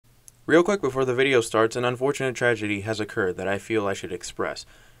Real quick before the video starts, an unfortunate tragedy has occurred that I feel I should express.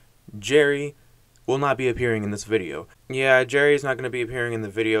 Jerry will not be appearing in this video. Yeah, Jerry's not going to be appearing in the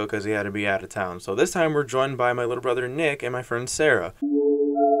video because he had to be out of town. So this time we're joined by my little brother Nick and my friend Sarah.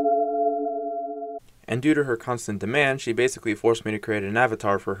 And due to her constant demand, she basically forced me to create an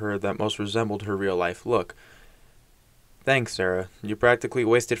avatar for her that most resembled her real life look. Thanks, Sarah. You practically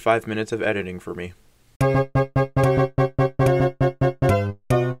wasted 5 minutes of editing for me.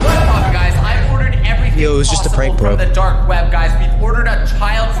 Yo, it was just a prank, bro. From the dark web, guys. We've ordered a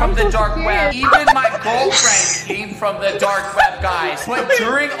child from the dark web. Even my girlfriend came from the dark web, guys. But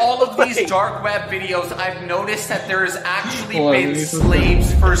during all of these dark web videos, I've noticed that there's actually been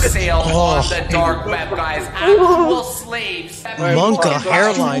slaves for sale on the dark web, guys. Actual slaves. Monka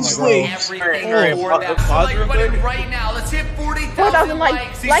hairline slaves. Everything for them. So, like, right now, let's hit 40,000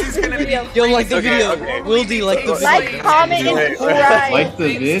 likes. Like this video. Yo, like the video. Wildy, like the video. Like, comment, and subscribe. Like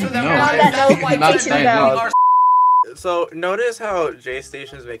the vid? No. Not that So notice how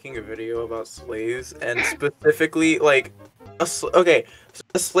J-Station is making a video about slaves, and specifically like a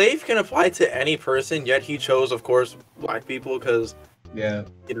slave can apply to any person, yet he chose, of course, black people because yeah,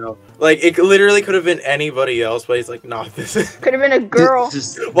 you know, like it literally could have been anybody else, but he's like, nah, this is could have been a girl.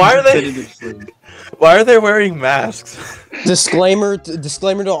 Why are they wearing masks? Disclaimer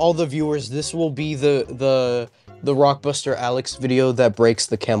to all the viewers: this will be the Rockbuster Alex video that breaks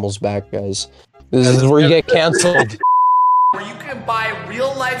the camel's back, guys. This is where you get canceled. Where you can buy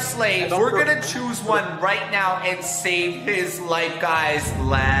real life slaves. We're gonna choose one right now and save his life, guys.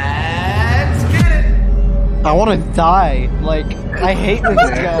 Let's get it. I want to die. Like, I hate this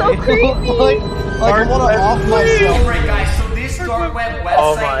guy. So creepy. like I want to off myself. Alright, guys. So this dark web website.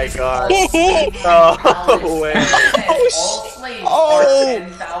 Oh my god. Oh way. All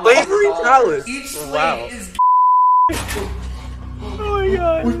slaves are $10,000. Slavery palace. Each slave Wow. is. Oh my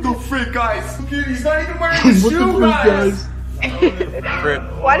god. What the frick, guys? Dude, he's not even wearing a shoe, guys.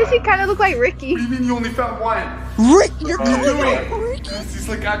 Why does he kind of look like Ricky? What do you mean you only found one? Rick, you're doing Ricky. He's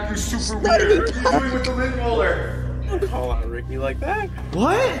like acting super weird. What are you doing with the lint roller? Don't call out Ricky like that.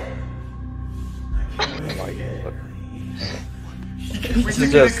 What? Oh my god. Were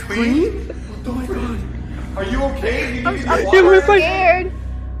you gonna clean? Oh my god. Are you okay? I'm scared.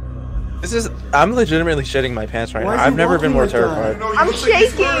 I'm legitimately shitting my pants right now. I've never been more terrified. I'm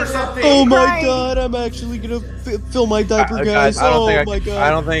shaking. Oh my god, I'm actually gonna fill my diaper, guys. Oh my god.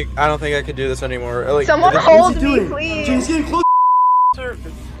 I don't think I could do this anymore. Like, Someone hold me, please. James, get close.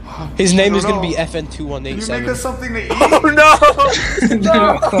 His name is gonna be FN2187. Can you make us something to eat? Oh no!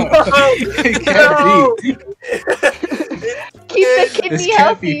 No! Keep the kidney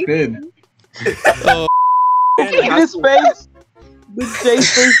healthy. In his face. The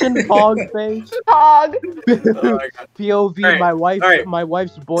J-Station hog face. Hog. POV. Right. My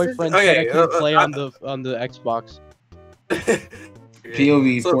wife's boyfriend said I couldn't play on the Xbox.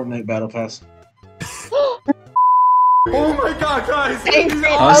 POV Fortnite Battle Pass. Oh my god, guys!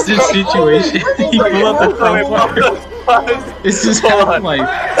 Hostage situation. He blew up the front part. This is Half-Life.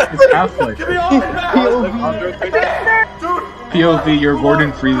 It's Half-Life. POV, you're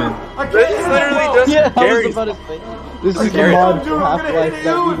Gordon Freeman. This literally just Gary's. This is the mod for Half-Life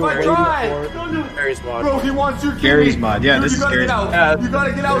that we were waiting for. Gary's mod. Bro, he wants your kidney. Gary's mod, yeah, this is Gary's Gary's mod. You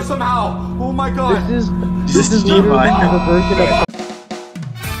gotta get out somehow. Oh my god. This is literally the version of.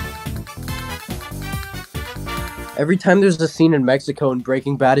 Every time there's a scene in Mexico in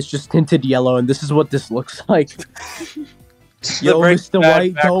Breaking Bad, it's just tinted yellow, and this is what this looks like. Yo, Mr.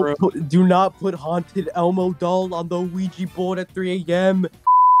 White, do not put Haunted Elmo doll on the Ouija board at 3 AM.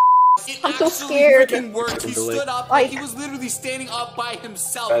 I'm so scared. He stood up, like he was literally standing up by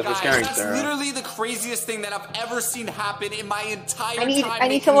himself, guys. That's literally the craziest thing that I've ever seen happen in my entire time. I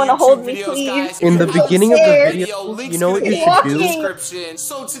need someone to hold me, please. In the beginning of the video, you know what you should do?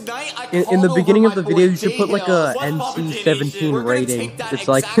 So tonight, in the beginning of the video, you should put like a NC-17 rating. It's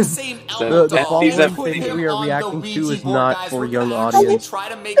like the following thing we are reacting to is not for young audience. Try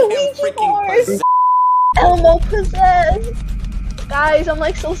to make him freaking Elmo possessed. Guys, I'm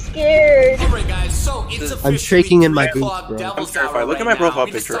like so scared. Alright guys, so it's I'm shaking in my boots, bro. I'm terrified. Look at my profile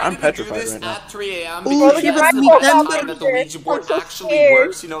picture. I'm petrified right now. At 3 AM Look at my profile that the Ouija board picture. I'm so actually scared.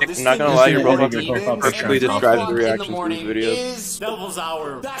 works. You know, this I'm not gonna lie, your profile picture picture perfectly describes the reaction to these videos. is Devil's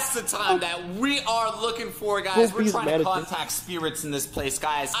Hour. That's the time that we are looking for, guys. We're trying to contact spirits in this place,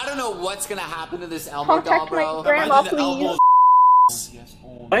 guys. I don't know what's gonna happen to this Elmo doll, Contact bro. my grandma, please.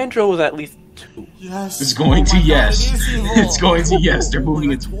 My intro was at least 2. Yes. It's going to yes. It's going to yes. They're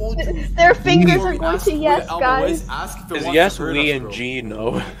moving it. Their fingers are going to yes, guys. Is yes, we, and G,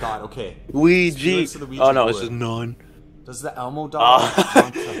 no. God, okay. We, G. Oh no, it's just none. Does the Elmo doll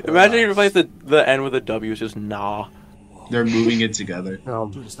want to Imagine you replace the N with a W. It's just nah. They're moving it together.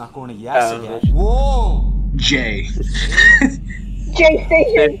 Dude, it's not going to yes again. Whoa! J. J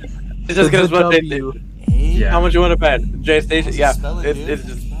Station. It's just because what they W. did. Yeah. How much you want to bet? J Station. Yeah. It's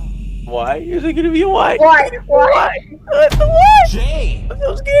just. Why? Is it gonna be a Y? Why? Why? J! I'm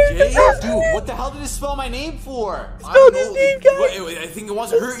so scared. J? Dude, what the hell did it spell my name for? Spell his name, guys. I think it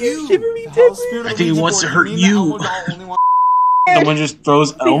wants to hurt you. I think it wants to hurt you. Someone just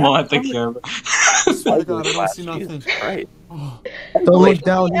throws Elmo at the camera. I swear to God, I don't see nothing. Right. Don't look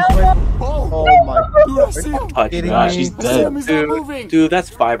down. He's right. Oh my Touch Kidding that. me? She's dead. Dude, that's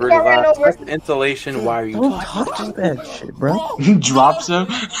fiberglass. That's insulation. Why are you Don't touching touch that shit, bro. Drops him.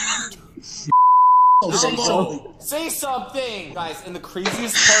 Elmo, say something! Guys, and the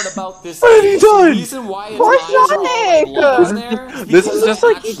craziest part about this What have you is done? the reason why it's Poor Sonic! This is just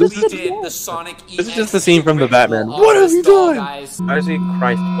like actually did the Sonic This is just the scene from the Batman. What have you done? Guys? I see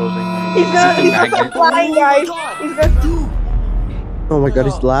Christ posing. He's gonna start flying, guys. He's gonna. Oh my god,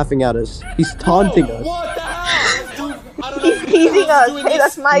 he's laughing at us. He's taunting us. What the hell? Dude, I don't He's teasing us. Hey,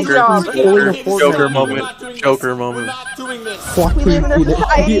 that's my job. Joker moment. Joker moment. We're not doing this. We Joaquin live in a Phoenix.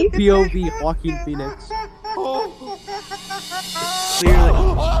 society. POV Joaquin Phoenix. Clearly.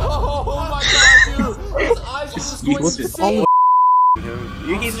 Oh my god, dude! His eyes are just going What's insane.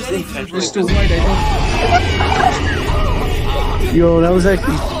 He's just intentionally. Crystal Light, Yo, that was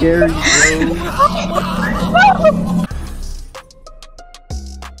actually scary, bro.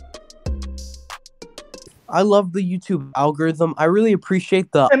 I love the YouTube algorithm. I really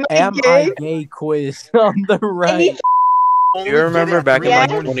appreciate the Am I gay? gay quiz on the right. Do you remember back in Yeah. like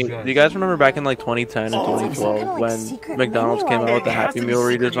 20? Do you guys remember back in like 2010 and 2012 when McDonald's came out with the Happy Meal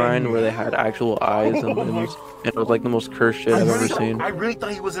redesign where they had actual eyes and limbs, and it was like the most cursed shit I've ever seen. I really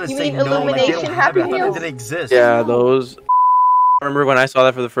thought he was gonna You say mean no, like they Illumination don't have it. I Happy thought it Meals? didn't exist. Yeah, those. I remember when I saw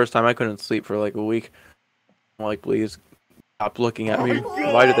that for the first time, I couldn't sleep for like a week. I'm like, please stop looking at me.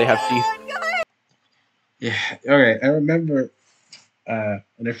 Why do they have teeth? Yeah. Okay. I remember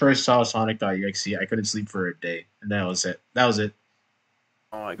when I first saw Sonic.exe, I couldn't sleep for a day, and that was it. That was it.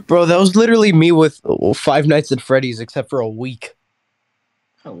 Oh my god. Bro, that was literally me with Five Nights at Freddy's, except for a week.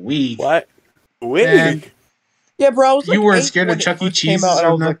 A week. What? Man. Wig? Yeah, bro, I was You like weren't 8 scared of when it Chuck E. first came Cheese's out, and I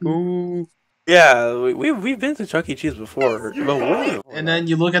or was like, nothing? ooh. Yeah, we've been to Chuck E. Cheese before, but wig. And then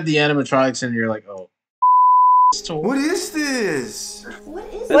you look at the animatronics and you're like, oh. What is this? What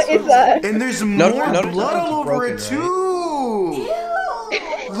is that? And there's more None of blood it's all over broken, it too.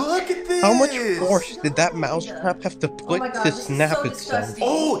 Look at this. How much force did that mousetrap have to put to snap itself?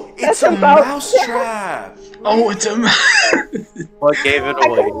 Oh, That's it's a about- mouse trap. Oh, it's a. What gave it I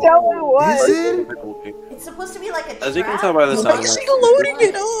away? couldn't tell what it was. Is it? It's supposed to be like a As you can trap. tell by the sound, Why is he loading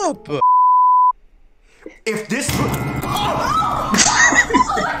it up? If this.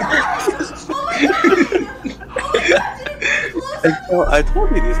 I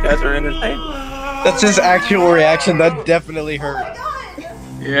told you these guys are entertaining. That's his actual reaction. That definitely hurt.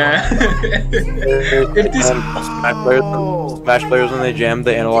 Yeah. Smash players when they jam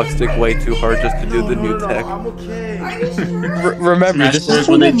the analog stick way too hard just to do the new tech. I'm okay. Remember, Smash this players is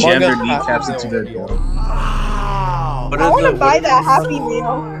when they Among jam their Us kneecaps Happy into Meal their video. Wow. What I is want to the- buy what- that Happy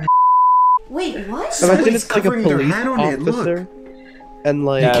Meal. Wait, what? Imagine it's like a covering their police hand on it, look. officer, and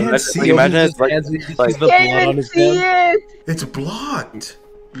like Yeah, can't imagine, see like, it. imagine it's like, Hands, you see like the blood Can't on even his see hand. it. It's blocked.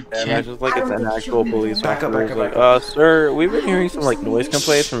 yeah, imagine it's like it's an actual police Back up, officer. back up, Like, sir, we've been hearing some like noise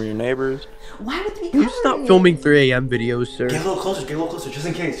complaints from your neighbors. Why would they be Can you stop covering filming it? 3 a.m. videos, sir? Get a little closer, just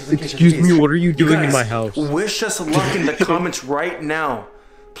in case, just in case. Excuse just in me, case. what are you doing in guys, my house? Wish us luck in the comments right now.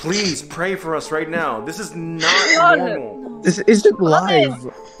 Please pray for us right now. This is not normal. This isn't live.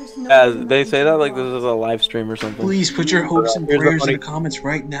 There's no Yeah, they say that like this is a live stream or something. Please put your hopes and Here's the prayers in funny- the comments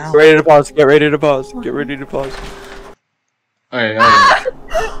right now. Get ready to pause. Get ready to pause. Get ready to pause. Alright, alright.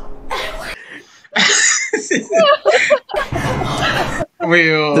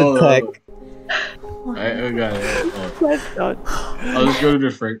 Wait, hold The on. tech. Alright, I got it. Oh. That's done. I'll just go to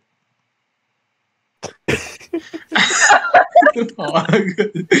different.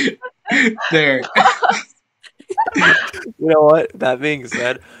 There. You know what? That being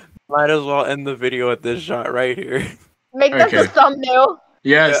said, might as well end the video at this shot right here. Make that the Okay. thumbnail.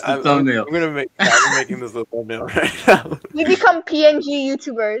 Yes, the I'm- thumbnail. I'm making this the thumbnail right now. We become PNG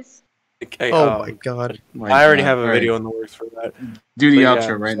YouTubers. Okay, Oh my god. I already have a Alright. video in the works for that. Do the But yeah,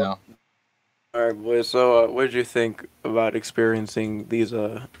 outro right now. All right, boys. So, what did you think about experiencing these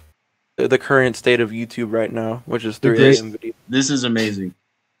the current state of YouTube right now, which is 3 great- a.m. videos? This is amazing.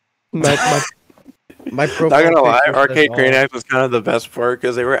 My profile Not gonna lie, picture says Arcade all. Craniacs was kind of the best part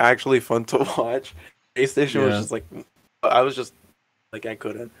because they were actually fun to watch. PlayStation was Yeah. just like, I was just Like I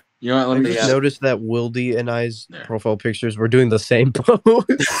couldn't. You know what? Let I me just just noticed that Wildy and I's Yeah. profile pictures were doing the same pose.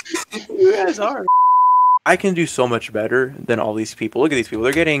 You guys are. I can do so much better than all these people. Look at these people.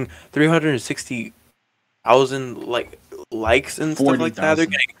 They're getting 360,000 likes and stuff like that.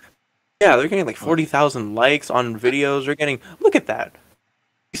 40,000. They're getting like 40,000 likes on videos. They're getting, look at that.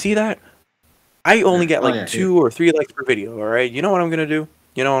 You see that? I only get like 2 or 3 likes per video. All right. You know what I'm gonna do?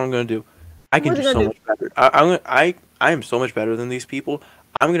 I can do so much better. I am so much better than these people.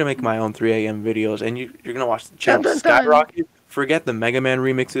 I'm gonna make my own 3 a.m. videos, and you're gonna watch the channel skyrocket. Forget the Mega Man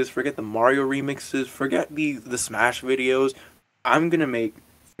remixes. Forget the Mario remixes. Forget the Smash videos. I'm gonna make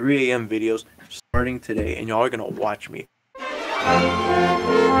 3 a.m. videos starting today, and y'all are gonna watch me.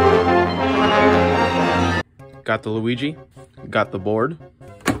 Got the Luigi. Got the board.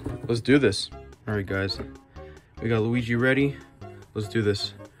 Let's do this. All right, guys. We got Luigi ready. Let's do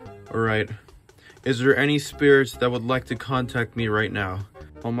this. All right. Is there any spirits that would like to contact me right now?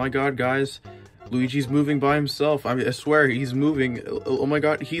 Oh my god, guys. Luigi's moving by himself. I swear, he's moving. Oh my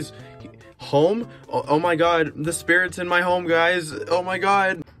god, he's... Home? Oh my god, the spirit's in my home, guys. Oh my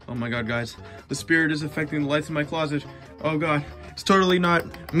god. Oh my god, guys. The spirit is affecting the lights in my closet. Oh god. It's totally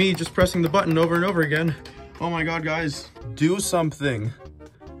not me just pressing the button over and over again. Oh my god, guys. Do something.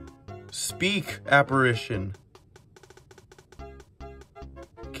 Speak, apparition.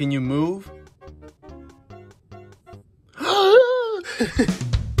 Can you move?